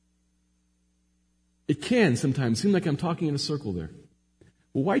 It can sometimes seem like I'm talking in a circle there.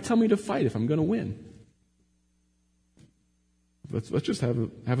 Well, why tell me to fight if I'm going to win? Let's just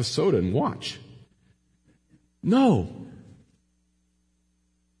have a soda and watch. No.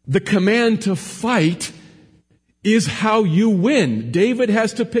 The command to fight is how you win. David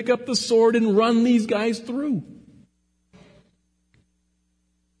has to pick up the sword and run these guys through.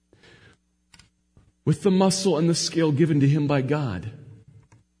 With the muscle and the skill given to him by God.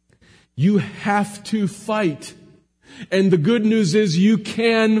 You have to fight. And the good news is you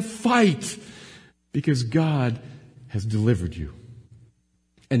can fight because God has delivered you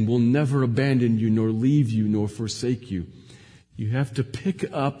and will never abandon you, nor leave you, nor forsake you. You have to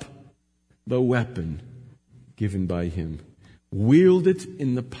pick up the weapon given by Him. Wield it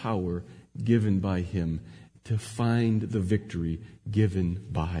in the power given by Him to find the victory given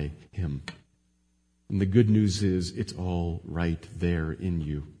by Him. And the good news is it's all right there in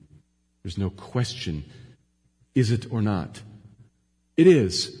you. There's no question. Is it or not? It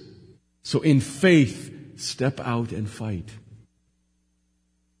is. So in faith, step out and fight.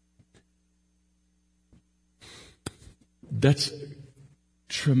 That's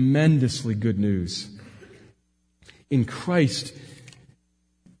tremendously good news. In Christ,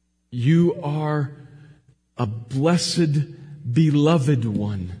 you are a blessed, beloved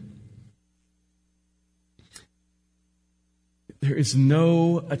one. There is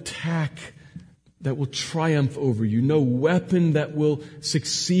no attack that will triumph over you, no weapon that will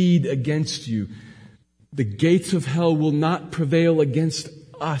succeed against you. The gates of hell will not prevail against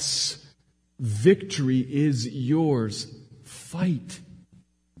us. Victory is yours. Fight.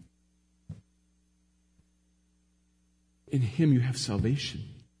 In Him you have salvation.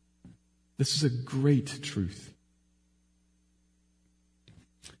 This is a great truth.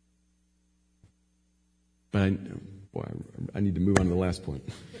 But I need to move on to the last point,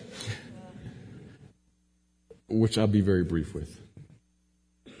 which I'll be very brief with.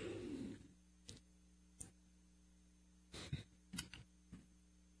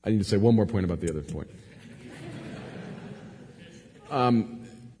 I need to say one more point about the other point.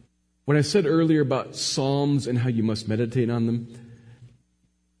 When I said earlier about Psalms and how you must meditate on them,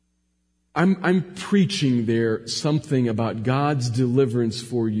 I'm preaching there something about God's deliverance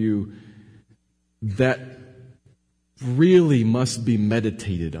for you that really must be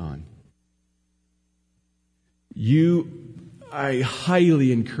meditated on. I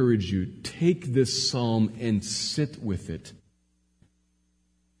highly encourage you, take this psalm and sit with it.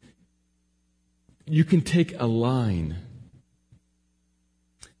 You can take a line.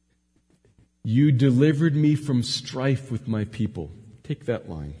 You delivered me from strife with my people. Take that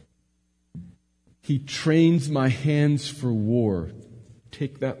line. He trains my hands for war.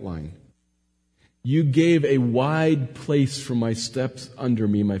 Take that line. You gave a wide place for my steps under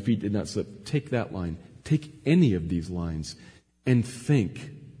me. My feet did not slip. Take that line. Take any of these lines and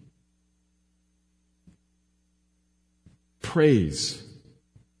think. Praise.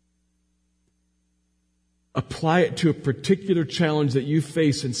 Apply it to a particular challenge that you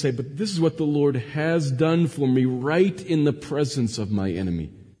face and say, but this is what the Lord has done for me right in the presence of my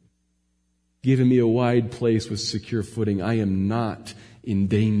enemy. Giving me a wide place with secure footing. I am not in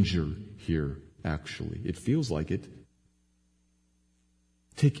danger here, actually. It feels like it.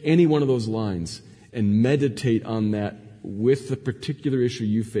 Take any one of those lines and meditate on that with the particular issue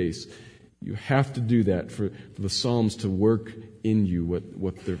you face. You have to do that for the Psalms to work in you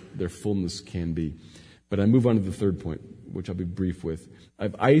what their fullness can be. But I move on to the third point, which I'll be brief with.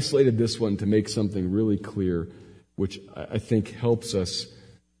 I've isolated this one to make something really clear, which I think helps us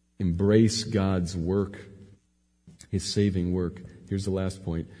embrace God's work, His saving work. Here's the last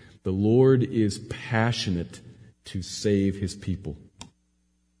point. The Lord is passionate to save His people.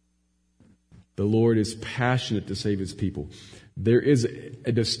 The Lord is passionate to save His people. There is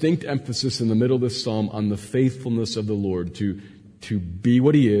a distinct emphasis in the middle of this psalm on the faithfulness of the Lord to be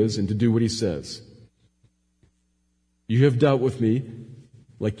what He is and to do what He says. You have dealt with me.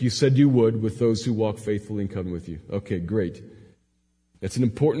 like you said you would with those who walk faithfully in covenant with you. Okay, great. That's an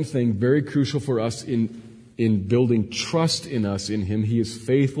important thing, very crucial for us in building trust in us in Him. He is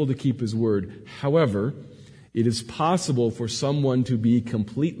faithful to keep His word. However, it is possible for someone to be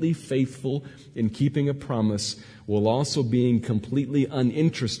completely faithful in keeping a promise while also being completely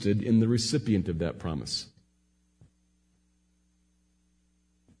uninterested in the recipient of that promise.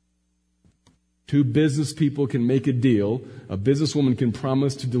 Two business people can make a deal. A businesswoman can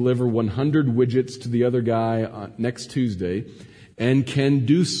promise to deliver 100 widgets to the other guy next Tuesday and can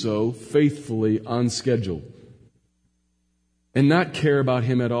do so faithfully on schedule and not care about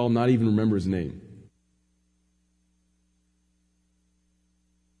him at all, not even remember his name.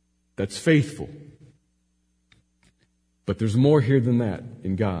 That's faithful. But there's more here than that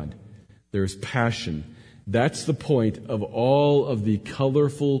in God. There's passion. That's the point of all of the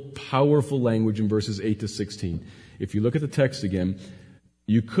colorful, powerful language in verses 8 to 16. If you look at the text again,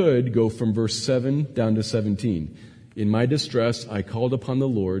 you could go from verse 7 down to 17. In my distress, I called upon the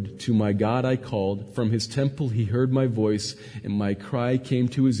Lord. To my God I called. From His temple He heard my voice, and my cry came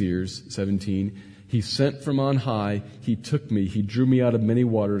to His ears. 17. He sent from on high. He took me. He drew me out of many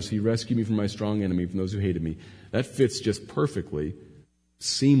waters. He rescued me from my strong enemy, from those who hated me. That fits just perfectly,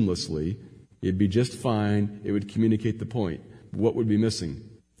 seamlessly. It'd be just fine. It would communicate the point. What would be missing?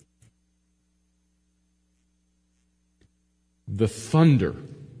 The thunder.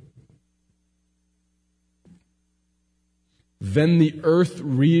 Then the earth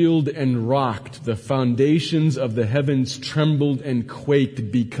reeled and rocked. The foundations of the heavens trembled and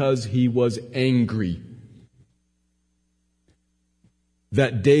quaked because He was angry.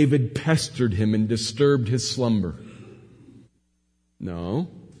 That David pestered Him and disturbed his slumber. No.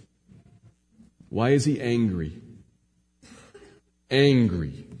 Why is he angry?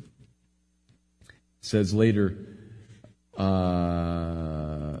 Angry. It says later,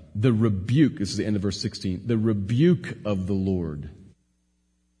 the rebuke, this is the end of verse 16, the rebuke of the Lord.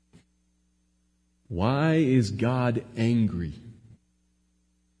 Why is God angry?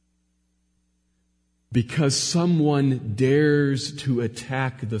 Because someone dares to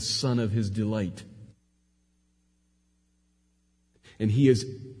attack the Son of His delight. And He is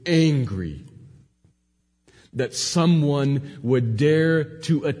angry that someone would dare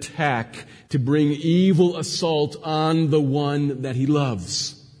to attack, to bring evil assault on the one that He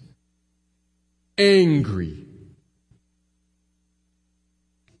loves. Angry.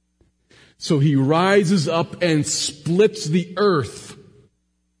 So He rises up and splits the earth,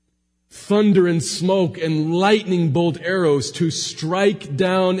 thunder and smoke and lightning bolt arrows to strike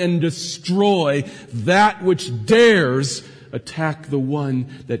down and destroy that which dares attack the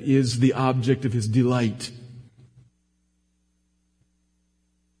one that is the object of His delight.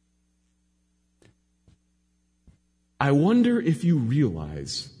 I wonder if you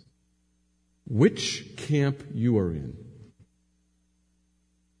realize which camp you are in.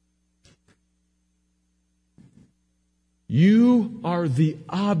 You are the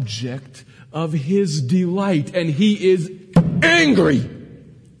object of His delight, and He is angry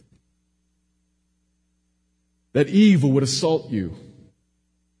that evil would assault you.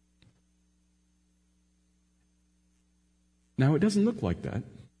 Now, it doesn't look like that.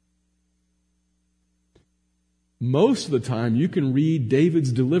 Most of the time, you can read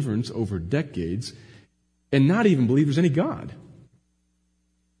David's deliverance over decades and not even believe there's any God.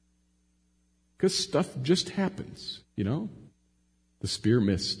 Because stuff just happens, you know. The spear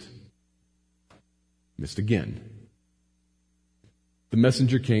missed. Missed again. The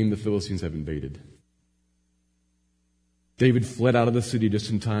messenger came, the Philistines have invaded. David fled out of the city just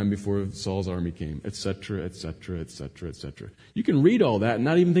in time before Saul's army came, etc., etc., etc., etc. You can read all that and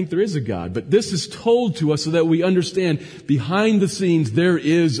not even think there is a God. But this is told to us so that we understand behind the scenes there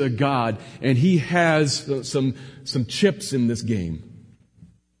is a God, and He has some chips in this game.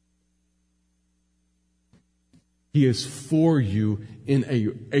 He is for you in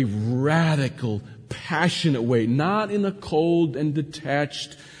a radical, passionate way, not in a cold and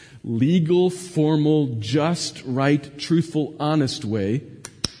detached, legal, formal, just, right, truthful, honest way,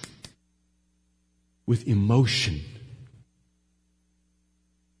 with emotion.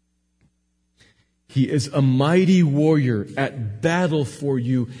 He is a mighty warrior at battle for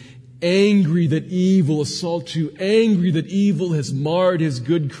you, angry that evil assaults you, angry that evil has marred His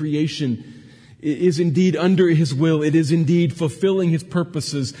good creation. It is indeed under His will. It is indeed fulfilling His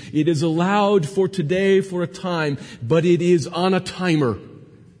purposes. It is allowed for today, for a time, but it is on a timer.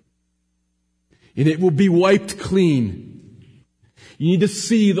 And it will be wiped clean. You need to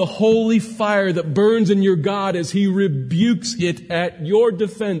see the holy fire that burns in your God as He rebukes it at your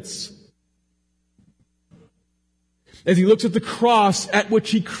defense. As he looks at the cross at which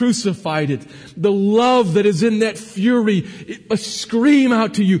he crucified it, the love that is in that fury, a scream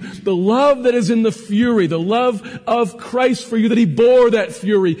out to you, the love that is in the fury, the love of Christ for you, that he bore that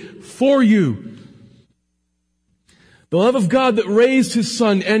fury for you. The love of God that raised his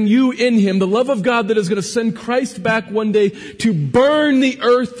Son and you in him, the love of God that is going to send Christ back one day to burn the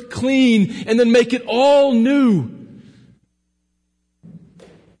earth clean and then make it all new.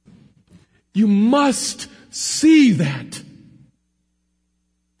 You must see that.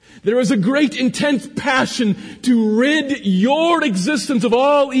 There is a great intense passion to rid your existence of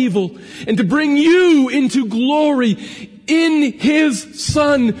all evil and to bring you into glory in his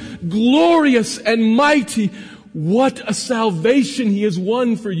Son, glorious and mighty. What a salvation he has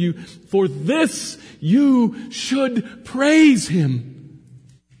won for you. For this you should praise him.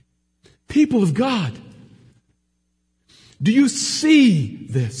 People of God, do you see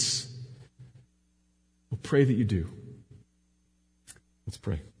this? We'll pray that you do. Let's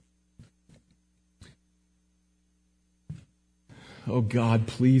pray. Oh God,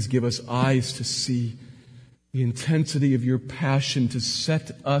 please give us eyes to see the intensity of your passion to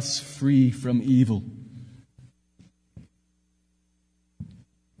set us free from evil.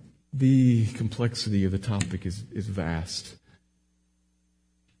 The complexity of the topic is vast.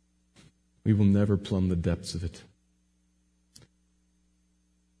 We will never plumb the depths of it.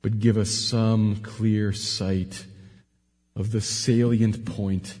 But give us some clear sight of the salient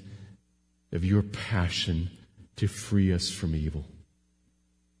point of your passion to free us from evil,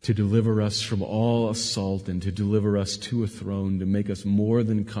 to deliver us from all assault and to deliver us to a throne, to make us more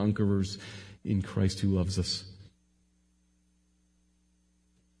than conquerors in Christ who loves us.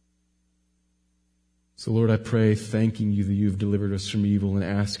 So Lord, I pray, thanking you that you've delivered us from evil and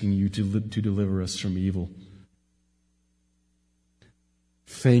asking you to deliver us from evil.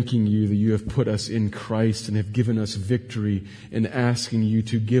 Thanking you that you have put us in Christ and have given us victory, and asking you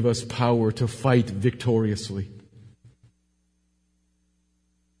to give us power to fight victoriously.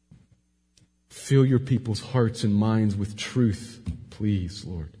 Fill your people's hearts and minds with truth, please,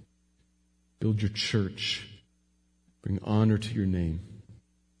 Lord. Build your church. Bring honor to your name.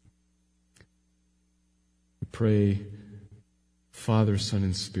 We pray, Father, Son,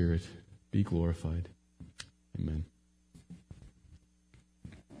 and Spirit, be glorified. Amen.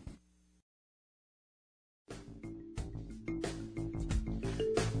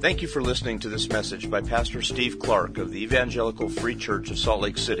 Thank you for listening to this message by Pastor Steve Clark of the Evangelical Free Church of Salt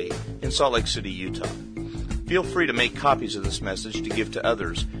Lake City in Salt Lake City, Utah. Feel free to make copies of this message to give to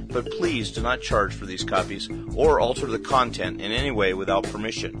others, but please do not charge for these copies or alter the content in any way without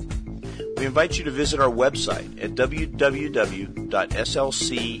permission. We invite you to visit our website at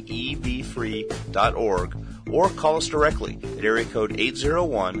www.slcevfree.org or call us directly at area code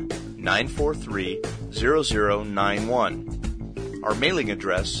 801-943-0091. Our mailing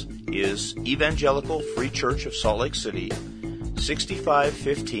address is Evangelical Free Church of Salt Lake City,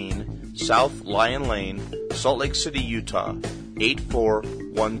 6515 South Lion Lane, Salt Lake City, Utah,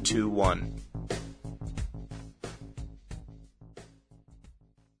 84121.